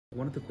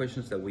One of the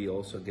questions that we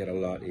also get a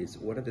lot is,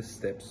 what are the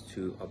steps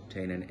to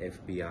obtain an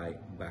FBI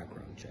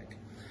background check?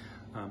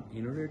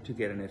 In order to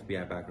get an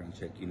FBI background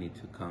check, you need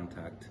to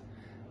contact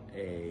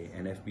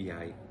an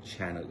FBI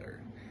channeler.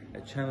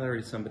 A channeler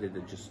is somebody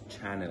that just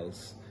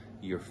channels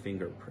your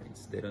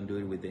fingerprints. They don't do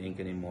it with the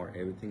ink anymore.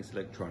 Everything's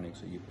electronic,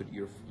 so you put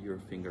your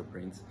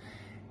fingerprints,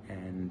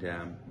 and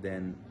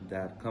then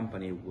that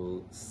company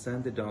will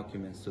send the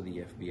documents to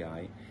the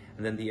FBI,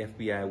 and then the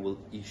FBI will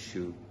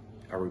issue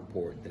a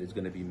report that is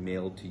going to be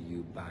mailed to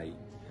you by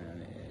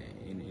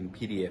in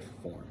PDF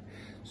form.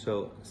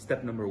 So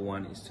step number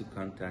one is to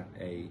contact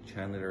a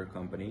channeler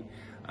company.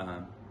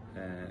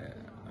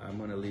 I'm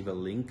going to leave a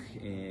link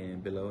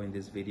below in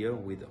this video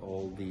with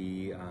all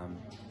the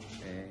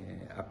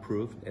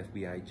approved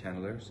FBI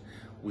channelers.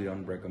 We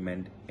don't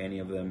recommend any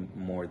of them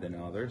more than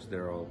others.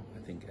 They're all,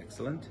 I think,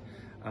 excellent.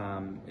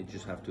 You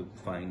just have to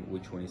find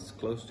which one is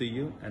close to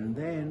you, and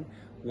then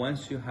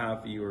once you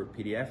have your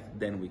PDF,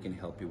 then we can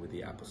help you with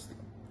the apostille.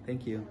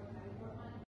 Thank you.